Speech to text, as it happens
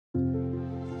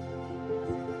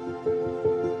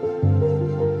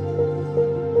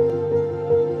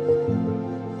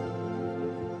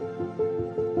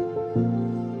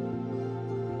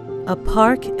A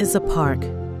park is a park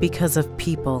because of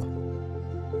people.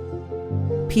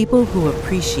 People who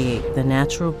appreciate the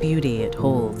natural beauty it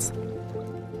holds,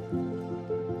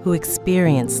 who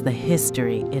experience the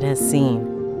history it has seen,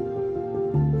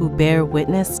 who bear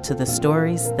witness to the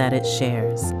stories that it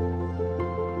shares.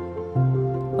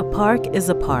 A park is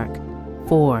a park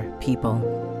for people.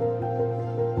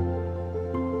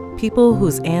 People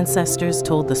whose ancestors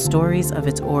told the stories of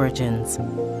its origins,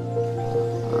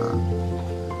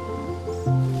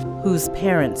 whose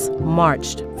parents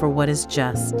marched for what is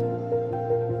just,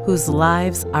 whose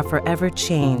lives are forever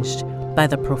changed by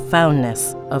the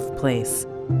profoundness of place.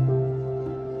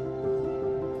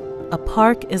 A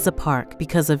park is a park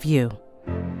because of you,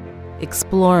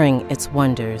 exploring its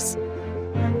wonders,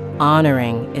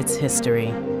 honoring its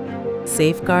history,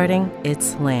 safeguarding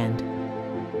its land,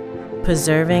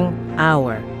 preserving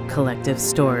our collective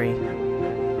story,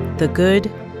 the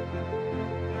good,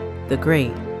 the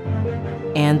great,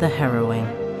 and the harrowing.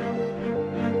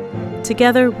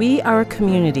 Together, we are a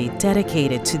community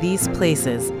dedicated to these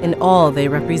places and all they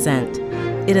represent.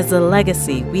 It is a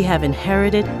legacy we have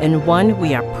inherited and one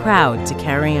we are proud to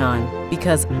carry on,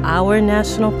 because our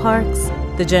national parks,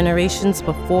 the generations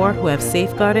before who have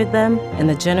safeguarded them, and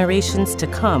the generations to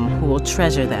come who will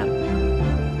treasure them,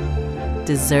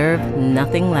 deserve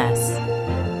nothing less.